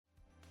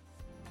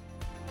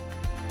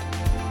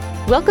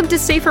Welcome to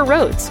Safer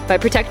Roads by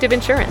Protective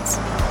Insurance.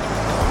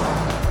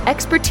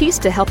 Expertise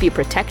to help you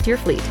protect your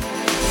fleet.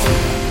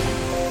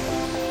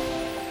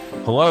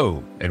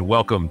 Hello, and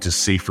welcome to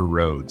Safer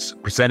Roads,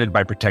 presented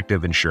by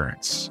Protective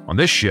Insurance. On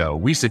this show,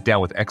 we sit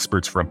down with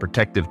experts from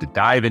Protective to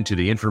dive into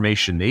the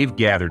information they've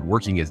gathered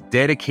working as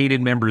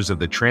dedicated members of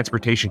the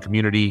transportation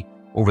community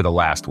over the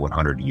last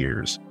 100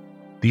 years.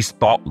 These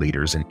thought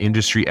leaders and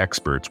industry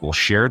experts will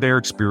share their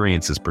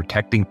experiences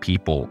protecting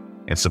people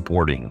and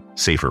supporting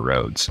safer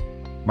roads.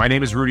 My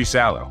name is Rudy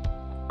Salo.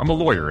 I'm a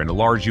lawyer in a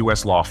large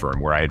U.S. law firm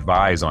where I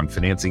advise on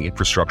financing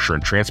infrastructure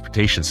and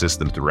transportation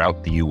systems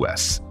throughout the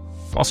U.S.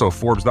 I'm also a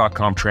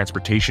Forbes.com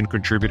transportation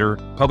contributor,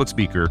 public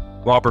speaker,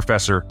 law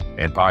professor,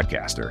 and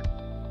podcaster.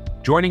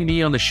 Joining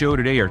me on the show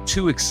today are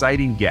two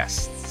exciting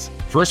guests.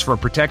 First, from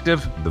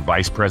Protective, the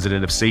Vice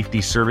President of Safety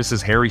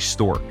Services, Harry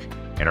Stork,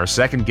 and our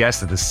second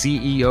guest is the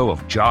CEO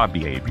of Job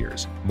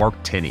Behaviors, Mark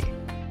Tinney.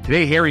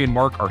 Today, Harry and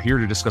Mark are here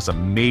to discuss a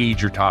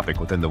major topic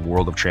within the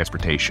world of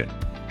transportation: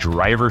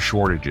 driver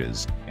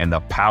shortages and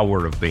the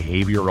power of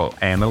behavioral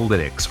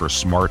analytics for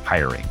smart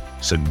hiring.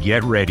 So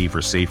get ready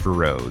for Safer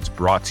Roads,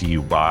 brought to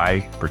you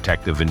by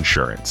Protective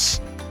Insurance.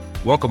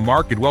 Welcome,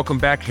 Mark, and welcome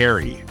back,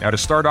 Harry. Now, to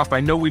start off, I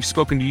know we've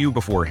spoken to you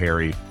before,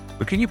 Harry,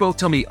 but can you both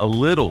tell me a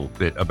little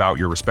bit about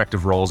your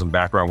respective roles and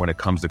background when it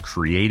comes to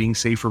creating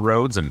safer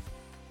roads? And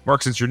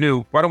Mark, since you're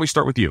new, why don't we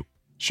start with you?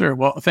 Sure.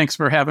 Well, thanks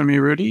for having me,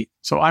 Rudy.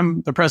 So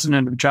I'm the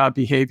president of Job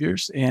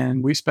Behaviors,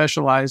 and we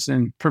specialize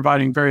in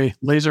providing very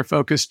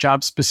laser-focused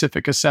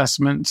job-specific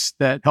assessments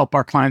that help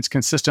our clients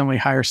consistently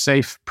hire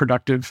safe,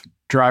 productive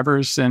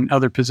drivers and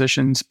other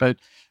positions, but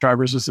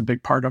drivers is a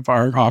big part of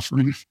our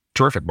offering.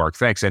 Terrific, Mark.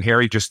 Thanks. And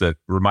Harry, just to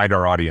remind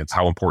our audience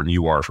how important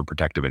you are for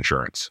Protective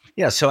Insurance.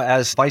 Yeah, so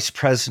as Vice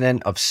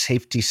President of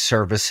Safety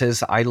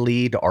Services, I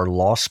lead our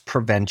loss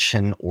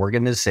prevention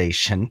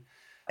organization.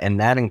 And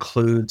that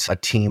includes a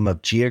team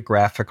of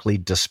geographically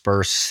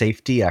dispersed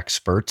safety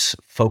experts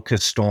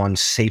focused on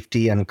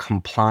safety and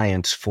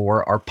compliance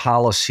for our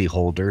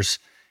policyholders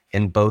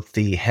in both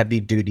the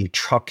heavy-duty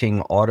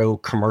trucking,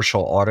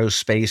 commercial auto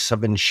space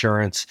of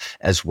insurance,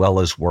 as well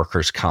as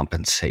workers'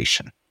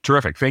 compensation.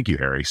 Terrific. Thank you,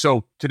 Harry.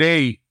 So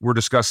today we're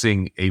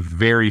discussing a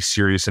very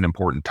serious and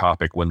important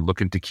topic when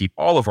looking to keep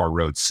all of our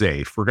roads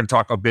safe. We're going to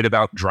talk a bit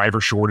about driver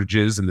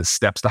shortages and the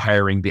steps to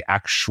hiring the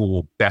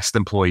actual best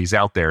employees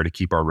out there to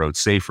keep our roads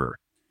safer.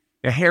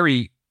 Now,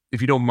 Harry,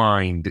 if you don't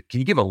mind, can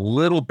you give a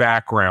little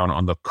background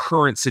on the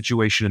current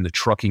situation in the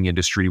trucking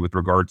industry with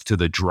regards to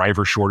the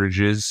driver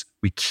shortages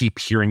we keep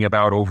hearing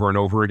about over and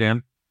over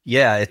again?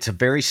 Yeah, it's a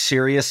very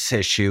serious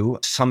issue.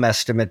 Some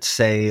estimates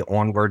say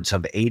onwards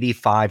of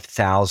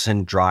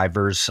 85,000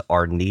 drivers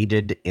are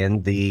needed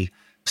in the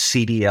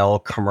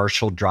CDL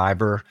commercial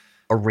driver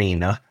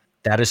arena.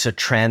 That is a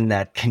trend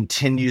that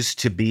continues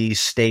to be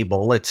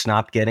stable. It's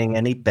not getting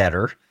any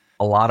better.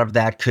 A lot of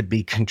that could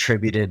be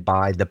contributed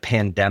by the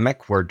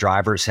pandemic, where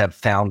drivers have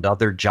found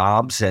other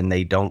jobs and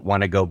they don't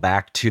want to go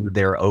back to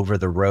their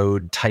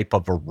over-the-road type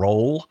of a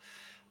role.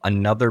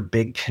 Another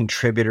big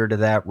contributor to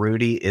that,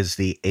 Rudy, is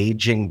the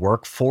aging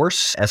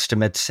workforce.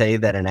 Estimates say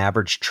that an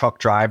average truck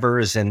driver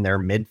is in their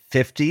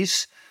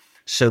mid-50s.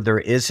 So there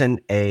isn't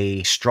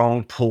a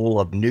strong pool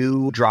of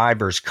new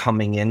drivers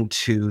coming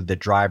into the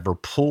driver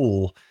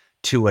pool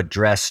to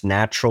address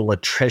natural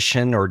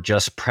attrition or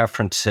just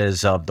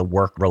preferences of the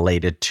work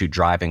related to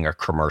driving a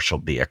commercial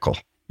vehicle.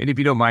 And if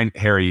you don't mind,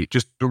 Harry,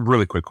 just a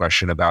really quick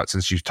question about,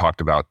 since you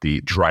talked about the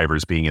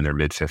drivers being in their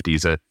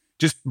mid-50s,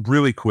 just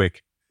really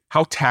quick,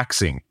 how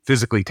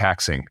physically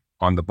taxing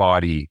on the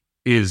body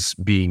is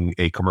being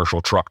a commercial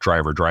truck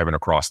driver driving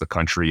across the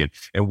country,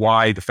 and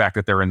why the fact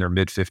that they're in their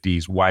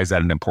mid-50s, why is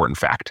that an important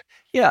fact?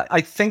 Yeah, I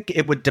think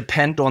it would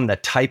depend on the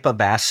type of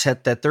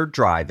asset that they're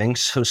driving.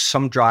 So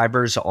some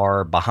drivers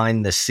are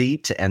behind the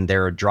seat and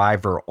they're a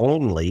driver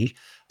only.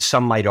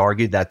 Some might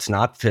argue that's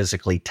not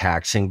physically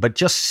taxing, but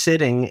just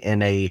sitting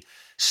in a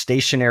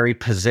stationary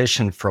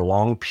position for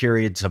long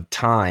periods of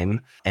time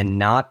and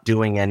not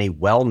doing any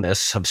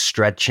wellness of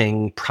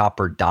stretching,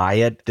 proper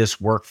diet. This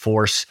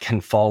workforce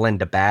can fall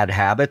into bad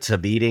habits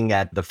of eating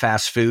at the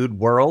fast food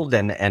world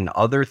and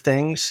other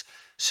things.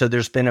 So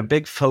there's been a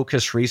big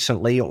focus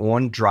recently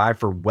on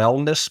driver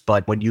wellness,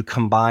 but when you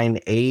combine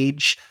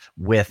age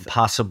with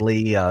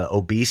possibly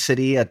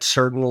obesity at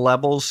certain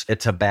levels,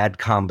 it's a bad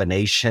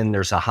combination.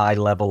 There's a high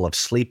level of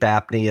sleep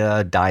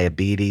apnea,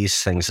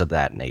 diabetes, things of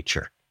that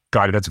nature.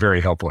 Got it. That's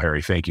very helpful,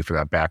 Harry. Thank you for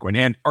that background.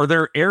 And are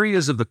there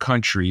areas of the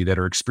country that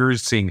are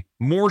experiencing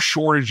more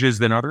shortages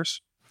than others?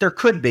 There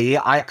could be.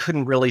 I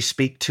couldn't really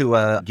speak to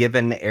a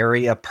given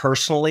area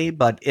personally,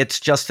 but it's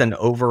just an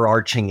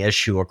overarching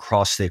issue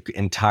across the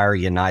entire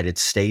United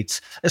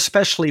States,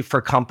 especially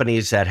for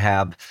companies that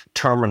have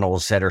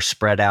terminals that are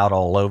spread out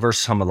all over.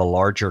 Some of the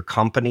larger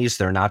companies,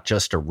 they're not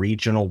just a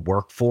regional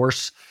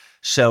workforce.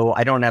 So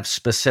I don't have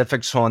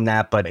specifics on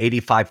that, but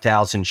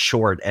 85,000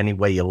 short, any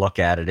way you look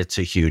at it, it's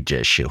a huge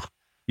issue.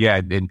 Yeah,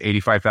 and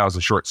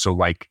 85,000 short. So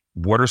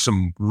what are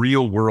some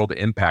real world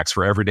impacts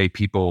for everyday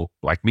people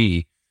like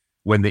me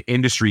when the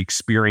industry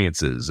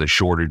experiences a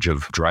shortage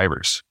of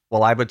drivers?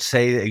 Well, I would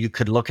say that you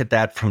could look at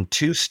that from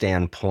two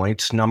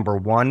standpoints. Number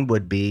one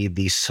would be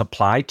the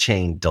supply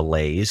chain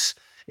delays.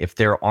 If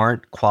there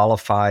aren't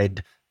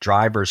qualified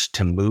drivers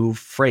to move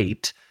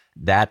freight,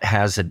 that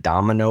has a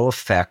domino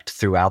effect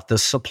throughout the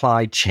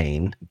supply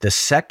chain. The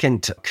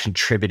second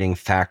contributing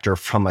factor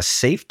from a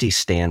safety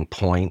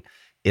standpoint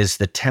is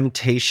the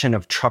temptation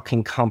of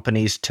trucking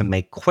companies to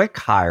make quick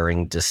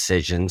hiring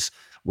decisions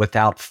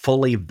without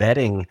fully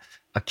vetting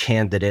a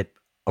candidate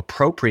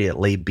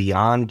appropriately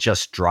beyond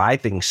just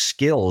driving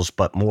skills,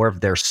 but more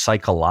of their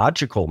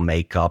psychological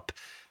makeup.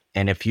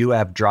 And if you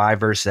have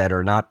drivers that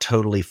are not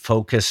totally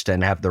focused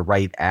and have the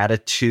right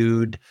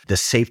attitude, the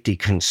safety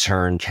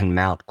concern can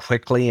mount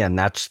quickly. And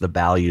that's the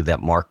value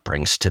that Mark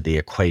brings to the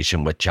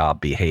equation with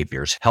job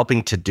behaviors,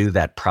 helping to do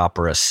that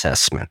proper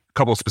assessment. A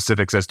couple of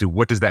specifics as to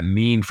what does that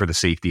mean for the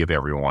safety of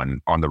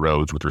everyone on the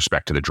roads with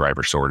respect to the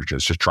driver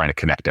shortages, just trying to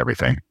connect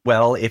everything.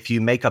 Well, if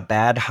you make a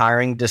bad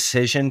hiring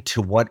decision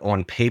to what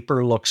on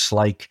paper looks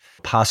like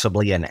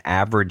possibly an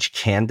average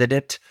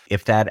candidate,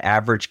 if that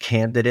average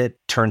candidate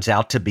turns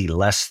out to be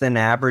less than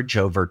average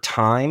over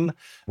time,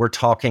 we're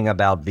talking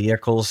about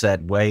vehicles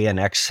that weigh in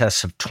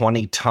excess of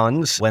 20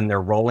 tons when they're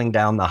rolling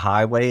down the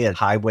highway at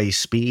highway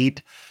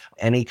speed.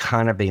 Any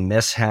kind of a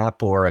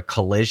mishap or a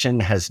collision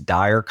has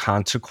dire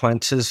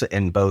consequences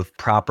in both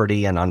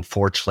property and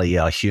unfortunately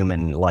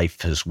human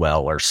life as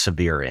well, or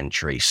severe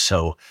injury.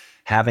 So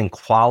having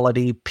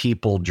quality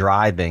people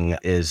driving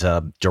is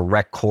a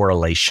direct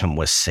correlation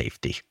with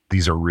safety.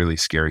 These are really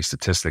scary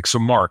statistics. So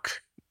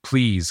Mark,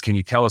 please, can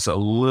you tell us a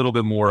little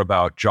bit more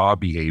about job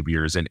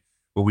behaviors? And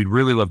what we'd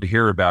really love to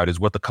hear about is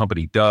what the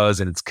company does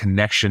and its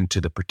connection to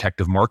the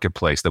protective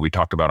marketplace that we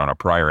talked about on a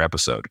prior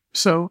episode.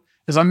 So,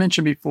 as I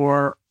mentioned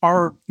before,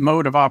 our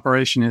mode of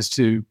operation is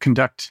to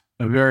conduct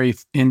a very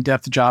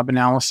in-depth job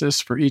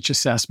analysis for each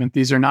assessment.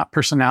 These are not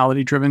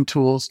personality-driven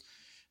tools.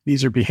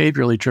 These are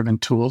behaviorally driven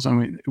tools.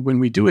 And when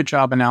we do a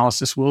job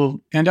analysis, we'll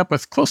end up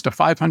with close to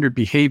 500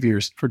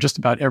 behaviors for just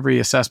about every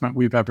assessment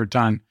we've ever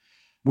done.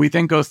 We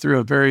then go through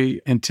a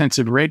very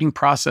intensive rating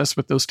process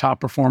with those top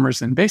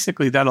performers. And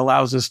basically that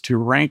allows us to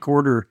rank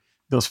order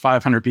those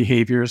 500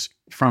 behaviors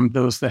from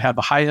those that have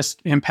the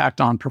highest impact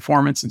on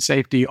performance and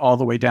safety all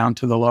the way down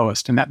to the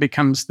lowest. And that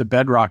becomes the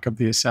bedrock of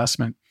the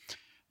assessment.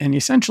 And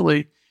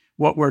essentially,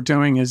 what we're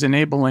doing is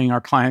enabling our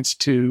clients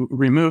to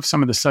remove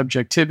some of the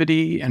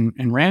subjectivity and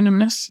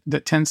randomness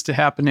that tends to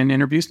happen in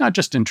interviews, not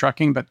just in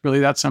trucking, but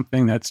really that's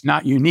something that's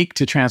not unique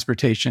to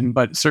transportation,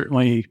 but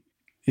certainly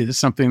is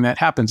something that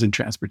happens in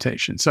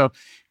transportation. So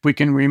if we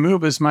can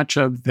remove as much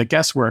of the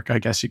guesswork, I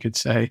guess you could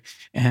say,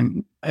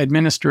 and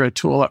administer a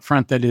tool up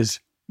front that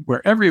is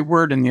where every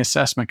word in the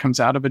assessment comes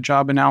out of a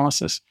job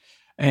analysis,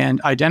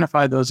 and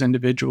identify those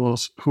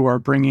individuals who are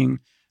bringing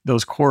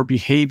those core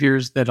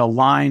behaviors that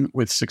align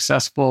with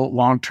successful,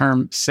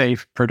 long-term,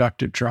 safe,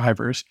 productive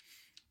drivers.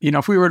 You know,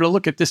 if we were to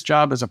look at this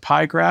job as a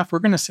pie graph, we're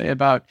going to say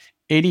about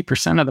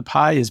 80% of the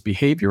pie is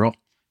behavioral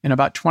and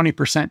about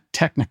 20%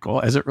 technical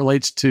as it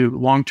relates to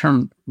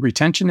long-term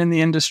retention in the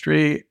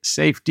industry,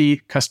 safety,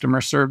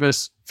 customer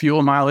service,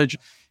 fuel mileage.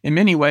 In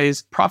many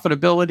ways,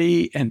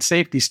 profitability and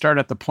safety start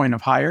at the point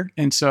of hire.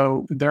 And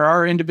so there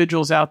are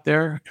individuals out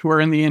there who are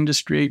in the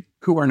industry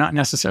who are not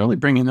necessarily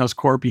bringing those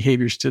core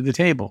behaviors to the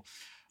table.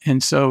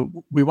 And so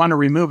we want to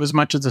remove as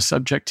much of the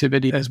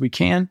subjectivity as we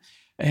can.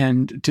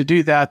 And to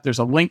do that, there's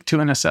a link to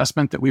an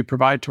assessment that we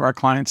provide to our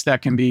clients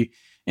that can be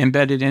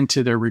embedded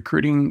into their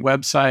recruiting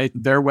website,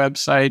 their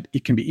website.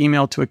 It can be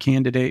emailed to a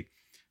candidate.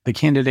 The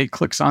candidate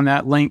clicks on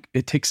that link.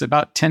 It takes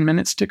about 10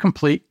 minutes to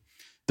complete.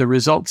 The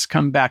results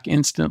come back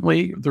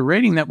instantly. The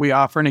rating that we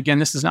offer, and again,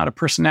 this is not a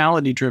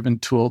personality-driven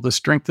tool. The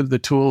strength of the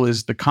tool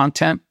is the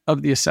content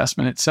of the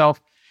assessment itself,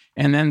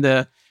 and then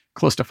the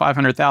close to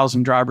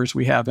 500,000 drivers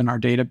we have in our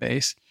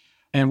database.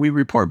 And we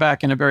report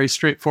back in a very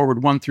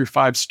straightforward 1 through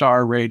 5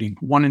 star rating.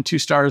 1 and 2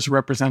 stars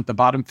represent the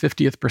bottom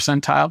 50th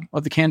percentile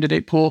of the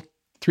candidate pool.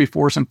 3,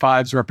 4s, and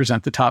 5s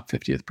represent the top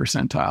 50th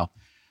percentile.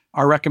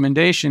 Our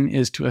recommendation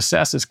is to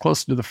assess as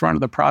close to the front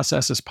of the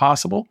process as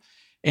possible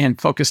and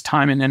focus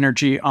time and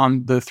energy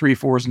on the 3,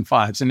 4s, and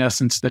 5s. In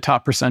essence, the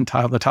top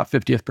percentile, the top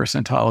 50th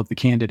percentile of the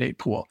candidate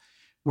pool.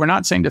 We're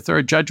not saying to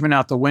throw judgment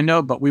out the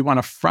window, but we want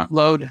to front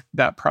load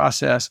that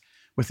process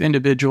with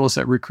individuals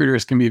that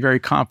recruiters can be very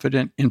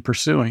confident in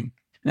pursuing.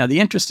 Now, the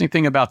interesting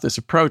thing about this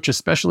approach,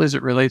 especially as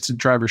it relates to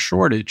driver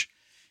shortage,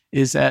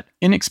 is that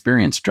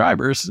inexperienced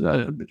drivers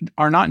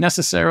are not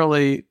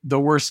necessarily the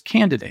worst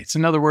candidates.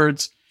 In other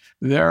words,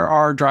 there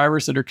are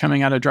drivers that are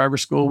coming out of driver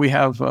school. We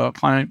have a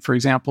client, for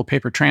example,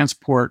 Paper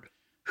Transport,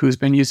 who's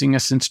been using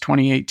us since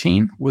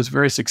 2018, was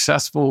very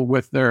successful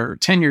with their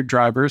tenured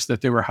drivers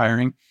that they were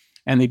hiring.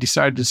 And they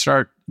decided to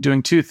start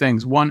doing two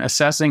things. One,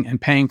 assessing and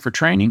paying for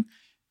training,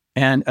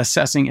 and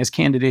assessing as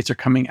candidates are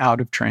coming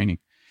out of training.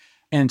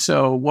 And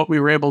so what we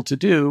were able to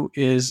do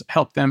is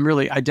help them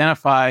really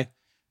identify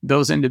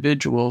those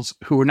individuals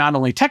who were not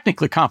only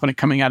technically competent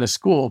coming out of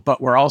school,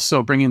 but were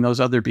also bringing those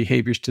other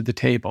behaviors to the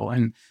table.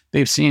 And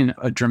they've seen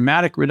a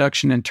dramatic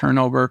reduction in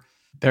turnover.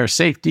 Their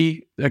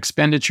safety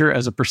expenditure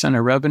as a percent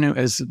of revenue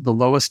is the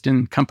lowest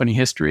in company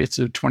history. It's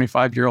a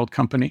 25-year-old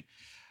company.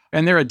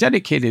 And they're a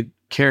dedicated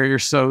carrier,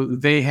 so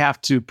they have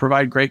to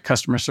provide great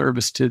customer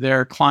service to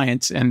their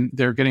clients, and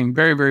they're getting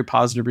very, very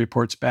positive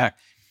reports back.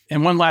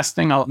 And one last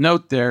thing I'll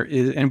note there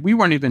is, and we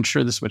weren't even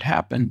sure this would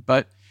happen,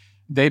 but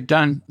they've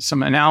done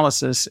some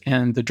analysis,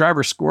 and the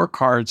driver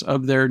scorecards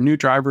of their new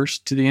drivers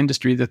to the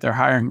industry that they're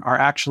hiring are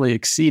actually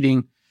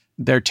exceeding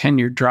their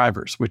tenured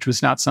drivers, which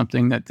was not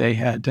something that they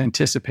had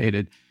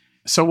anticipated.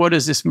 So what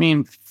does this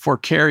mean for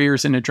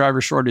carriers in a driver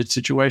shortage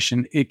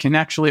situation? It can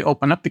actually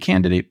open up the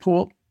candidate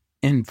pool,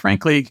 and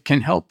frankly,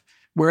 can help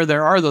where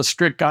there are those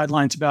strict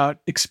guidelines about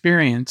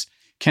experience,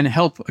 can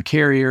help a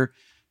carrier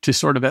to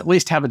sort of at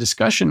least have a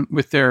discussion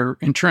with their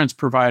insurance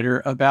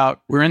provider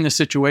about, we're in this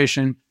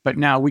situation, but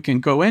now we can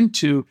go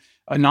into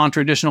a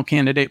non-traditional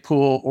candidate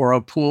pool or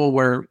a pool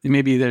where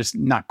maybe there's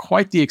not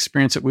quite the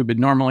experience that we would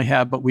normally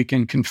have, but we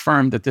can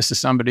confirm that this is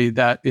somebody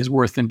that is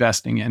worth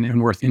investing in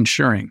and worth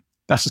insuring.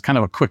 That's just kind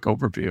of a quick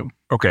overview.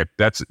 Okay,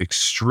 that's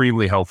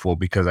extremely helpful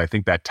because I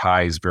think that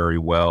ties very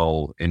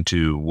well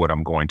into what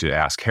I'm going to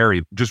ask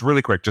Harry. Just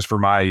really quick, just for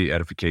my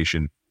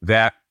edification,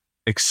 that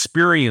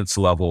experience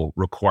level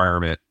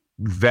requirement,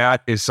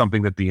 that is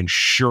something that the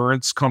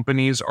insurance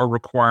companies are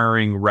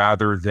requiring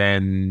rather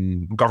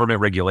than government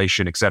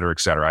regulation, et cetera, et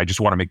cetera. I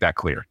just want to make that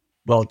clear.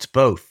 Well, it's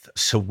both.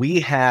 So we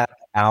have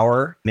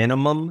our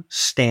minimum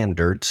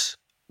standards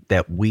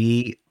that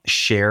we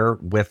share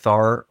with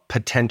our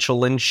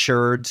potential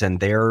insureds and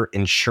their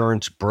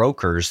insurance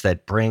brokers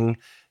that bring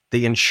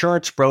the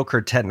insurance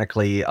broker,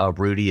 technically,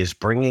 Rudy, is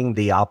bringing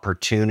the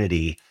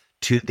opportunity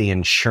to the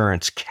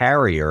insurance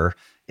carrier.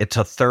 It's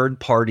a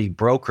third-party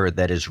broker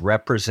that is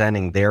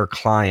representing their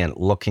client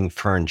looking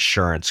for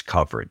insurance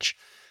coverage.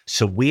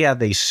 So we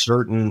have a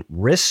certain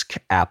risk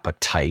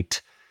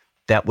appetite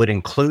that would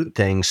include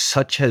things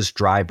such as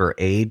driver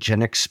age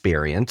and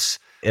experience.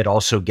 It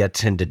also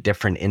gets into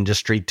different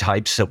industry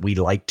types that we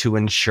like to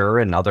insure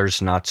and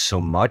others not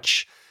so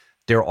much.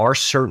 There are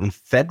certain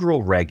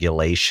federal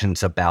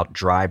regulations about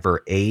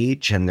driver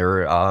age, and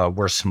there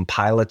were some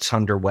pilots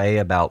underway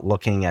about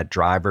looking at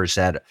drivers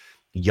at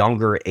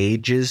younger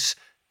ages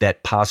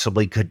that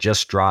possibly could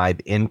just drive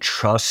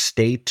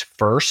intrastate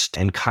first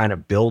and kind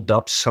of build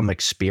up some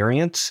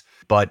experience.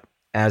 But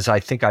as I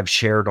think I've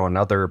shared on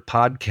other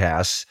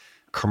podcasts,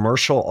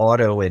 commercial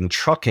auto and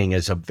trucking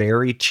is a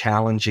very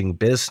challenging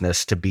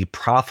business to be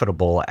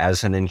profitable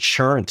as an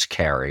insurance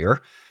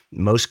carrier.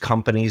 Most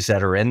companies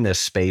that are in this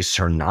space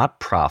are not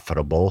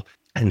profitable.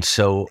 And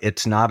so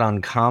it's not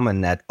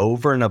uncommon that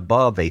over and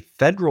above a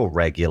federal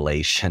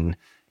regulation,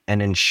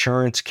 an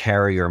insurance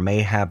carrier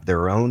may have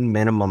their own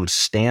minimum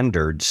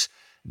standards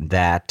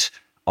that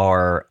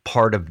are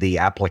part of the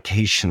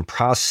application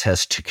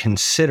process to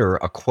consider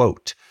a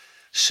quote.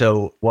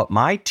 So what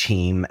my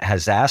team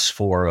has asked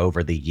for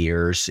over the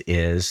years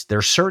is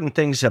there's certain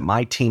things that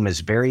my team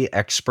is very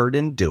expert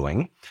in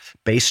doing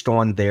based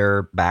on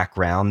their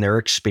background, their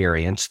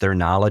experience, their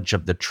knowledge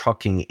of the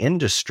trucking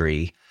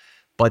industry.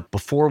 But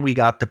before we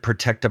got the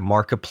Protective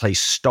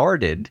Marketplace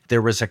started,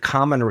 there was a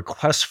common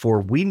request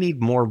for, we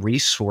need more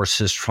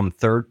resources from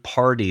third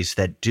parties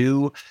that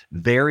do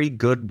very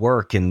good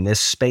work in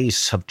this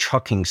space of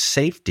trucking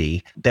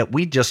safety that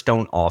we just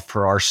don't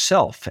offer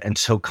ourselves. And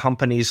so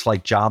companies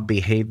like Job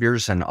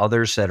Behaviors and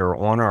others that are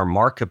on our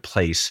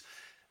marketplace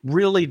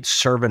really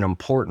serve an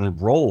important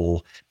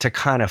role to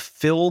kind of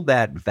fill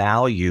that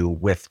value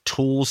with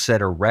tools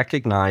that are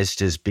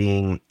recognized as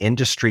being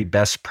industry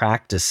best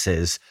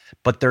practices,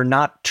 but they're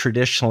not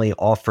traditionally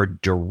offered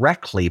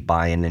directly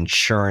by an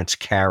insurance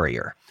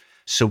carrier.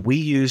 So we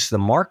use the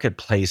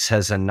marketplace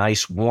as a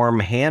nice warm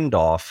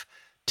handoff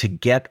to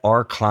get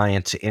our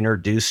clients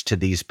introduced to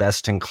these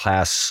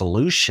best-in-class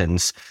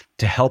solutions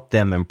to help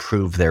them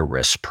improve their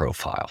risk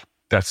profile.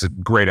 That's a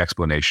great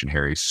explanation,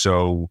 Harry.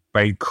 So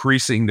by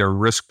increasing their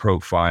risk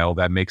profile,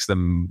 that makes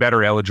them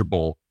better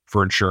eligible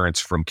for insurance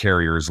from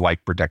carriers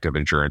like Protective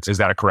Insurance. Is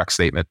that a correct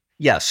statement?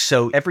 Yes.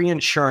 So every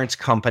insurance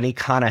company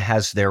kind of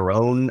has their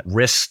own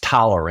risk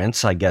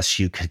tolerance, I guess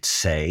you could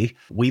say.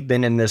 We've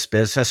been in this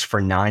business for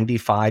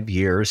 95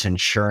 years,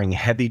 insuring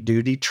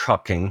heavy-duty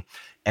trucking.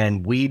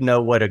 And we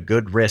know what a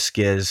good risk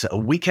is.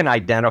 We can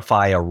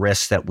identify a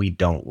risk that we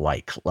don't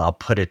like. I'll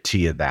put it to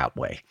you that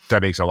way.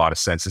 That makes a lot of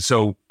sense. And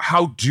so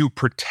how do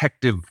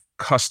Protective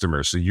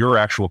customers, so your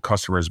actual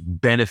customers,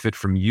 benefit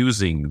from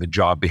using the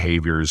Job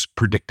Behaviors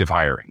predictive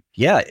hiring?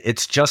 Yeah,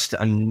 it's just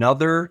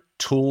another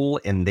tool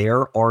in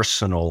their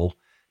arsenal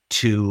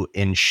to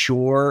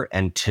ensure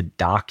and to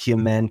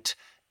document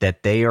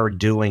that they are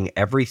doing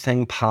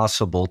everything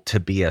possible to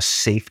be a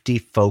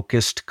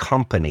safety-focused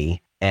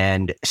company.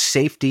 And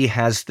safety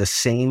has the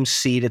same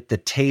seat at the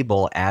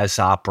table as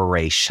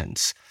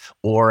operations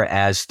or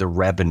as the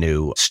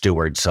revenue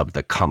stewards of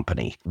the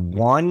company.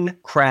 One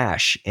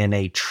crash in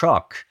a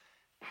truck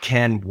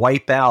can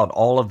wipe out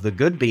all of the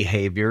good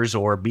behaviors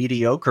or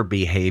mediocre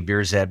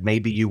behaviors that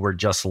maybe you were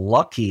just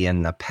lucky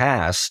in the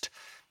past.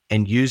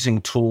 And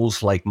using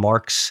tools like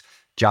Mark's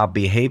Job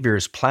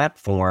Behaviors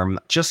platform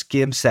just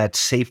gives that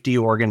safety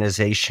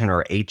organization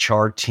or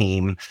HR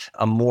team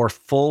a more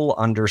full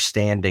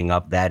understanding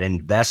of that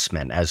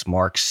investment. As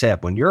Mark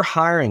said, when you're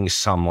hiring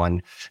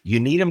someone, you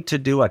need them to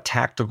do a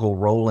tactical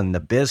role in the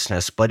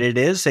business, but it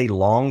is a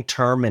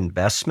long-term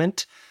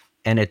investment.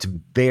 And it's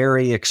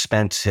very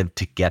expensive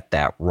to get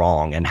that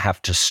wrong and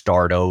have to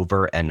start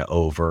over and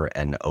over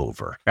and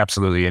over.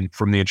 Absolutely. And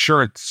from the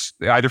insurance,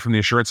 either from the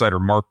insurance side or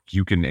Mark,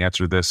 you can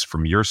answer this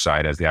from your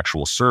side as the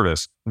actual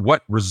service.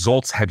 What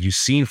results have you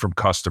seen from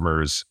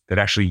customers that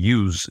actually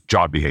use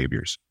Job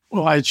Behaviors?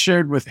 Well, I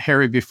shared with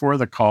Harry before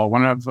the call,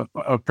 one of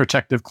a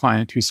Protective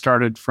client who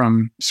started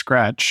from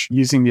scratch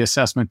using the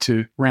assessment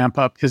to ramp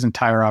up his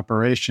entire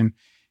operation.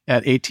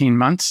 At 18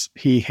 months,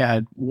 he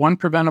had one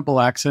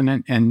preventable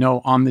accident and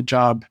no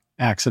on-the-job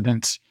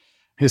accidents.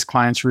 His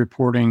clients were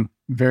reporting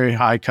very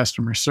high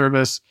customer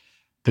service.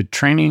 The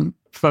training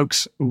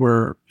folks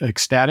were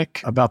ecstatic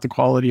about the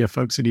quality of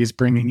folks that he's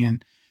bringing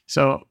in.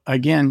 So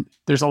again,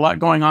 there's a lot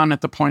going on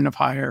at the point of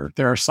hire.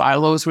 There are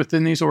silos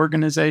within these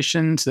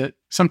organizations that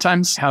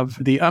sometimes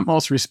have the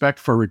utmost respect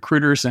for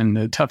recruiters and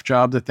the tough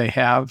job that they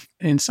have.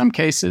 In some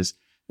cases,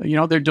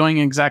 they're doing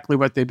exactly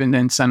what they've been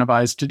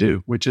incentivized to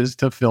do, which is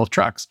to fill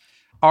trucks.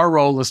 Our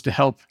role is to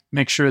help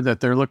make sure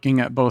that they're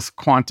looking at both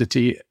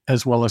quantity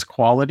as well as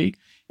quality.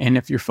 And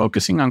if you're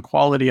focusing on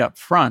quality up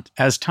front,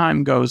 as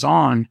time goes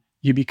on,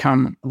 you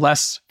become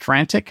less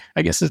frantic,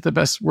 I guess is the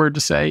best word to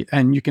say,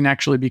 and you can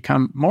actually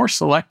become more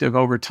selective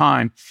over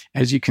time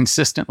as you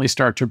consistently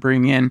start to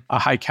bring in a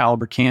high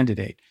caliber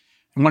candidate.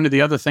 And one of the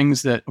other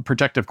things that a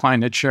Protective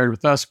client had shared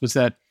with us was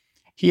that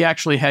he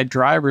actually had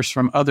drivers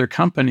from other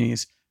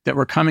companies that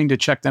were coming to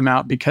check them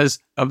out because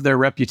of their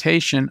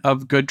reputation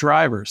of good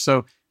drivers.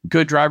 So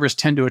good drivers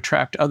tend to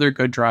attract other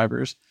good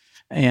drivers.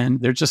 And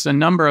there's just a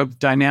number of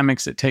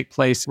dynamics that take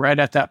place right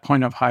at that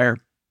point of hire.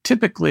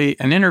 Typically,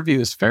 an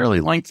interview is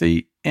fairly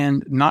lengthy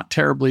and not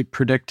terribly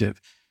predictive.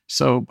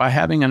 So by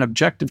having an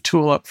objective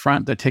tool up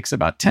front that takes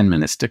about 10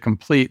 minutes to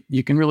complete,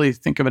 you can really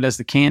think of it as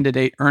the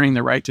candidate earning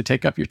the right to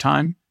take up your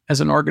time as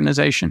an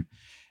organization.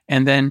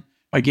 And then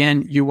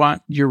again, you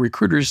want your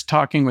recruiters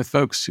talking with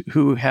folks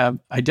who have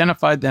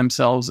identified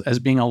themselves as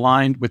being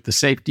aligned with the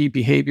safety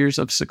behaviors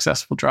of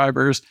successful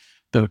drivers,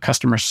 the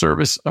customer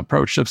service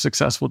approach of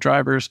successful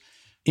drivers.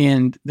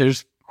 And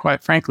there's,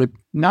 quite frankly,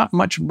 not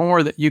much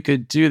more that you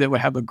could do that would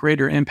have a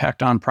greater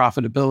impact on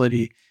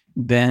profitability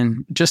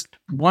than just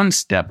one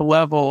step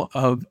level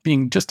of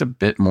being just a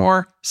bit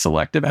more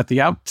selective at the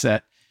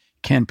outset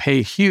can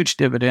pay huge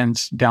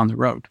dividends down the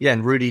road. Yeah,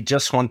 and Rudy,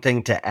 just one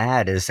thing to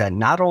add is that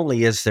not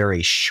only is there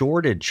a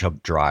shortage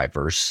of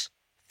drivers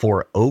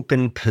for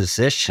open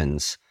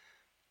positions,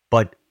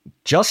 but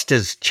just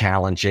as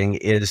challenging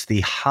is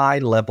the high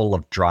level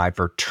of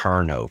driver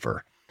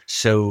turnover.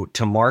 So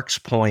to Mark's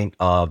point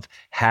of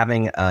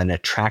having an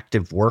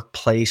attractive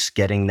workplace,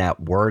 getting that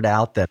word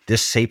out that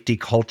this safety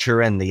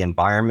culture and the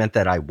environment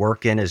that I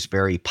work in is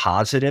very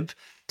positive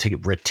to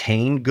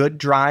retain good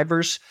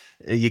drivers,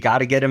 you got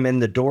to get them in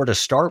the door to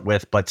start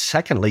with. But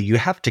secondly, you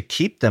have to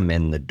keep them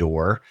in the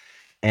door.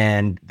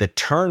 And the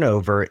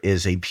turnover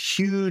is a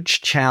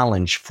huge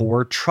challenge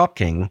for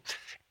trucking.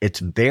 It's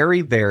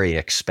very, very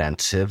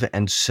expensive.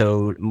 And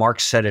so Mark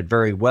said it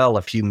very well.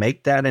 If you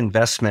make that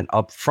investment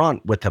up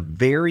front with a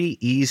very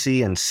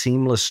easy and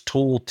seamless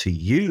tool to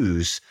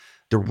use,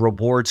 the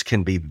rewards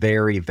can be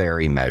very,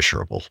 very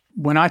measurable.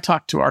 When I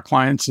talk to our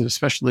clients,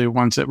 especially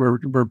ones that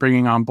we're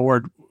bringing on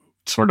board,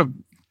 sort of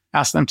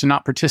ask them to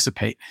not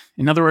participate.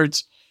 In other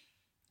words,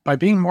 by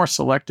being more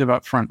selective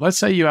up front, let's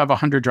say you have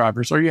 100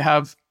 drivers or you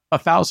have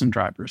 1,000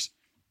 drivers.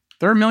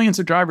 There are millions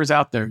of drivers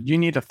out there. You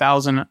need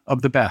 1,000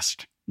 of the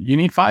best. You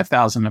need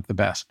 5,000 of the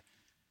best.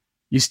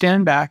 You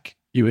stand back,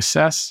 you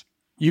assess.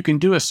 You can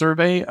do a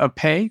survey of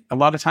pay. A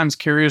lot of times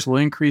carriers will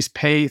increase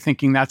pay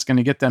thinking that's going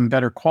to get them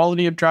better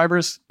quality of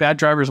drivers. Bad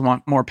drivers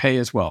want more pay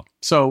as well.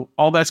 So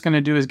all that's going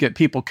to do is get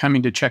people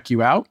coming to check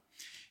you out.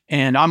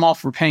 And I'm all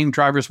for paying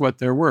drivers what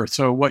they're worth.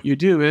 So what you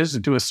do is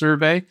do a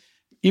survey.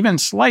 Even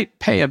slight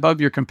pay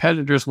above your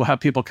competitors will have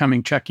people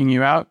coming checking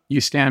you out. You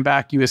stand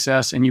back, you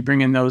assess, and you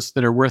bring in those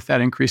that are worth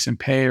that increase in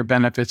pay or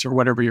benefits or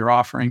whatever you're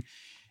offering.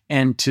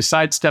 And to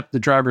sidestep the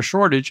driver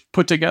shortage,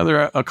 put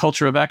together a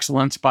culture of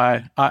excellence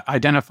by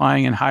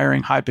identifying and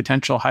hiring high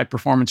potential, high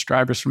performance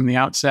drivers from the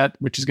outset,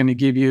 which is going to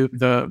give you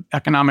the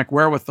economic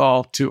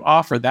wherewithal to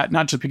offer that,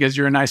 not just because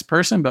you're a nice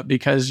person, but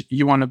because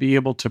you want to be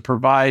able to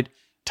provide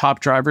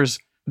top drivers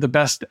the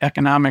best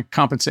economic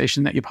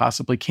compensation that you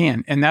possibly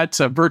can. And that's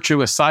a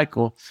virtuous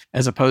cycle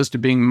as opposed to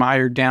being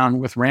mired down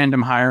with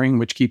random hiring,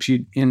 which keeps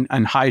you in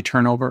high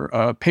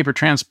turnover. Paper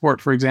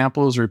Transport, for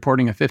example, is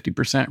reporting a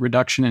 50%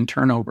 reduction in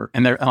turnover.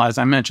 And as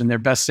I mentioned, their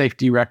best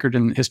safety record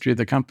in the history of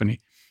the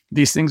company.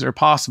 These things are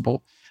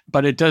possible,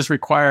 but it does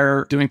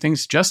require doing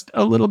things just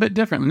a little bit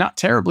differently. Not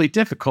terribly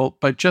difficult,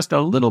 but just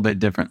a little bit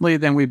differently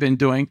than we've been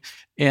doing.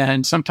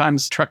 And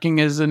sometimes trucking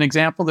is an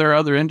example. There are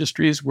other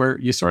industries where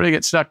you sort of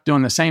get stuck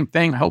doing the same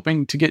thing,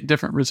 hoping to get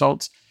different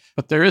results.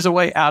 But there is a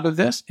way out of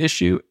this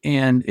issue,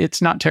 and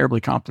it's not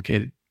terribly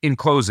complicated. in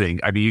closing,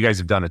 I mean, you guys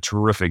have done a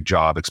terrific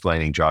job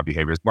explaining job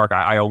behaviors. Mark,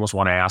 I almost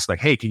want to ask,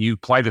 like, hey, can you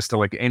apply this to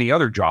like any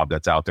other job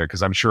that's out there?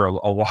 Because I'm sure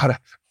a lot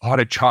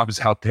of jobs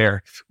out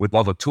there would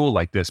love a tool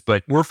like this,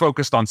 but we're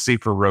focused on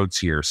safer roads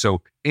here.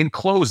 So in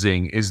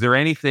closing, is there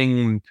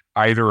anything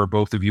either or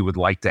both of you would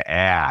like to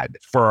add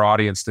for our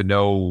audience to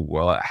know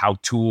how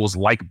tools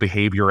like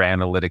behavior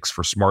analytics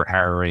for smart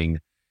hiring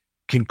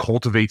can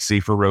cultivate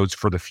safer roads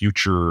for the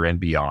future and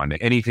beyond?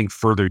 Anything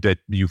further that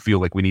you feel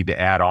like we need to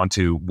add on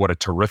to what a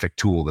terrific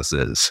tool this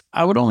is?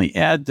 I would only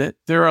add that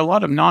there are a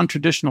lot of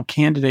non-traditional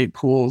candidate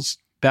pools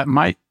that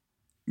might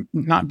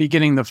not be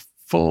getting the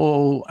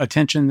full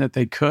attention that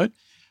they could. I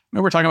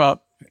mean, we're talking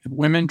about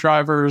women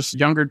drivers,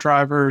 younger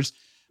drivers.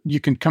 You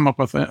can come up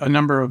with a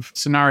number of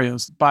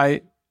scenarios.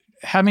 By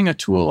having a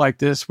tool like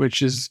this,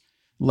 which is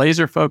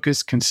laser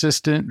focused,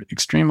 consistent,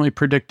 extremely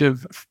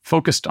predictive,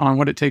 focused on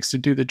what it takes to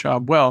do the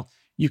job well,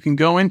 you can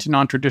go into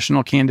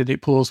non-traditional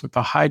candidate pools with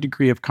a high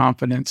degree of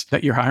confidence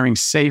that you're hiring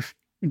safe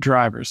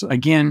drivers.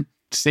 Again,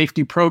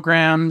 safety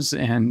programs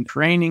and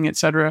training, et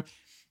cetera,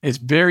 it's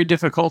very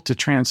difficult to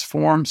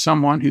transform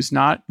someone who's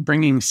not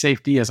bringing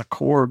safety as a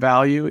core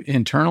value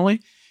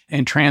internally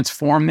and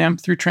transform them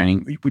through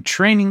training. With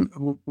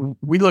training,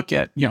 we look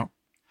at,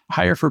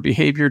 hire for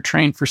behavior,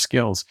 train for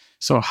skills.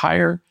 So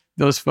hire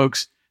those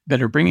folks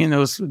that are bringing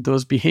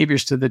those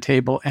behaviors to the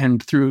table,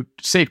 and through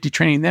safety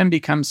training then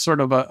becomes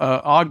sort of a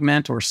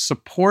augment or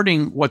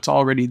supporting what's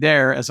already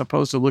there, as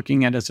opposed to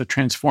looking at it as a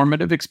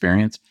transformative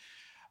experience.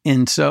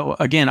 And so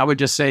again, I would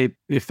just say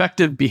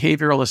effective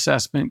behavioral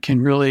assessment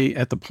can really,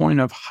 at the point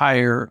of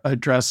hire,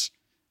 address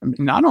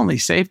not only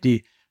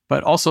safety,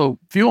 but also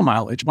fuel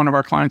mileage. One of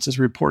our clients is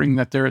reporting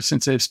that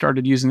since they've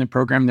started using the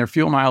program, their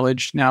fuel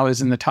mileage now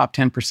is in the top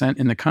 10%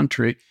 in the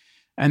country.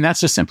 And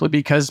that's just simply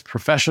because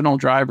professional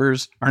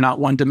drivers are not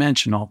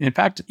one-dimensional. In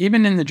fact,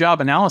 even in the job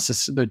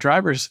analysis, the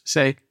drivers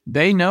say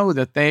they know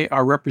that they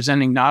are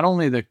representing not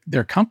only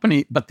their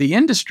company, but the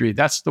industry.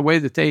 That's the way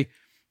that they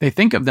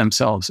think of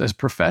themselves as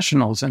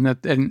professionals, and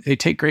they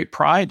take great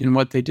pride in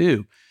what they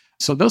do.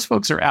 So those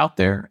folks are out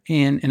there.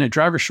 And in a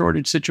driver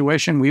shortage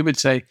situation, we would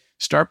say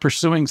start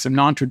pursuing some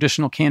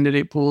non-traditional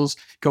candidate pools,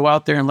 go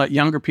out there and let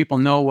younger people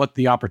know what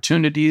the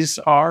opportunities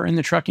are in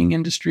the trucking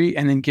industry,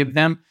 and then give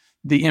them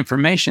the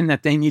information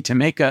that they need to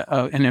make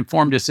an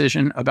informed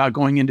decision about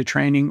going into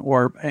training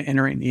or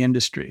entering the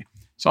industry.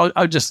 So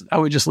I would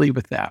just leave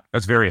with that.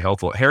 That's very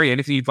helpful. Harry,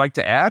 anything you'd like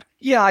to add?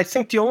 Yeah, I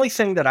think the only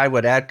thing that I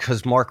would add,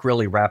 because Mark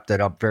really wrapped it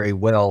up very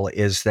well,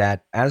 is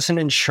that as an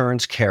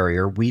insurance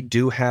carrier, we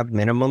do have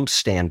minimum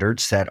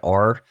standards that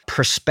our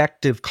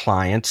prospective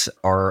clients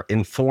are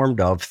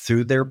informed of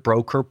through their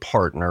broker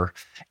partner.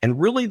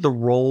 And really the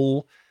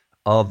role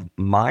of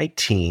my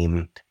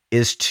team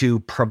is to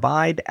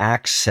provide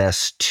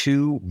access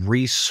to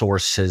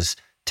resources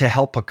to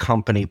help a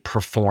company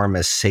perform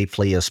as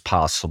safely as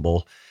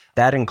possible.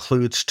 That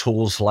includes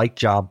tools like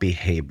job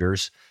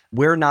behaviors.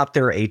 We're not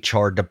their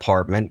HR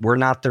department. We're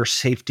not their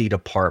safety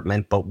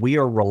department, but we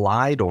are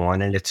relied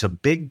on, and it's a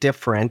big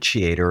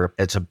differentiator.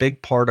 It's a big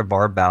part of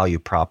our value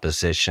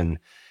proposition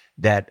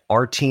that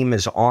our team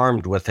is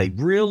armed with a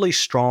really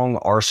strong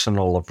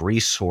arsenal of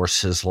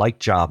resources like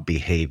job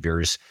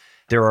behaviors.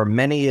 There are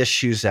many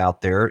issues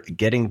out there.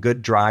 Getting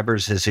good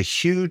drivers is a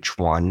huge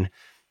one,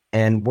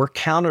 and we're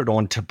counted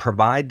on to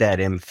provide that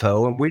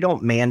info. And we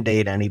don't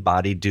mandate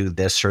anybody do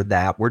this or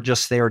that. We're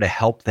just there to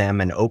help them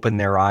and open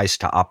their eyes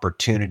to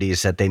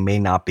opportunities that they may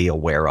not be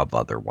aware of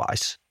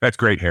otherwise. That's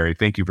great, Harry.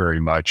 Thank you very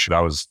much.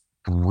 That was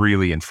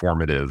really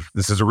informative.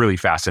 This is a really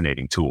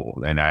fascinating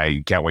tool, and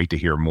I can't wait to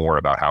hear more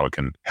about how it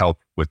can help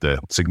with the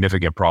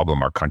significant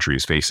problem our country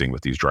is facing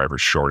with these driver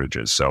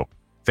shortages. So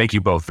thank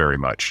you both very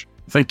much.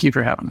 Thank you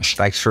for having us.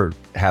 Thanks for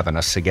having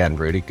us again,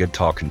 Rudy. Good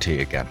talking to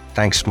you again.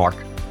 Thanks, Mark.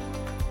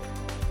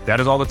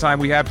 That is all the time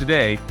we have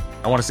today.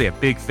 I want to say a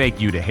big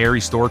thank you to Harry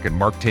Stork and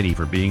Mark Tinney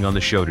for being on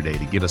the show today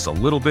to give us a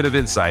little bit of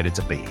insight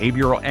into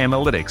behavioral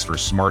analytics for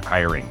smart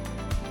hiring.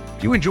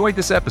 If you enjoyed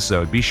this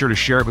episode, be sure to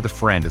share it with a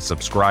friend and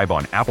subscribe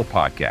on Apple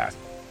Podcasts,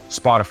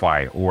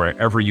 Spotify, or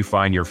wherever you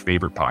find your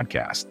favorite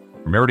podcast.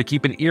 Remember to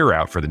keep an ear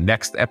out for the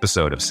next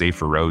episode of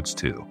Safer Roads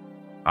too.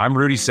 I'm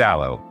Rudy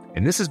Sallow,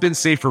 and this has been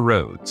Safer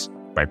Roads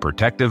by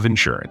Protective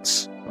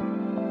Insurance.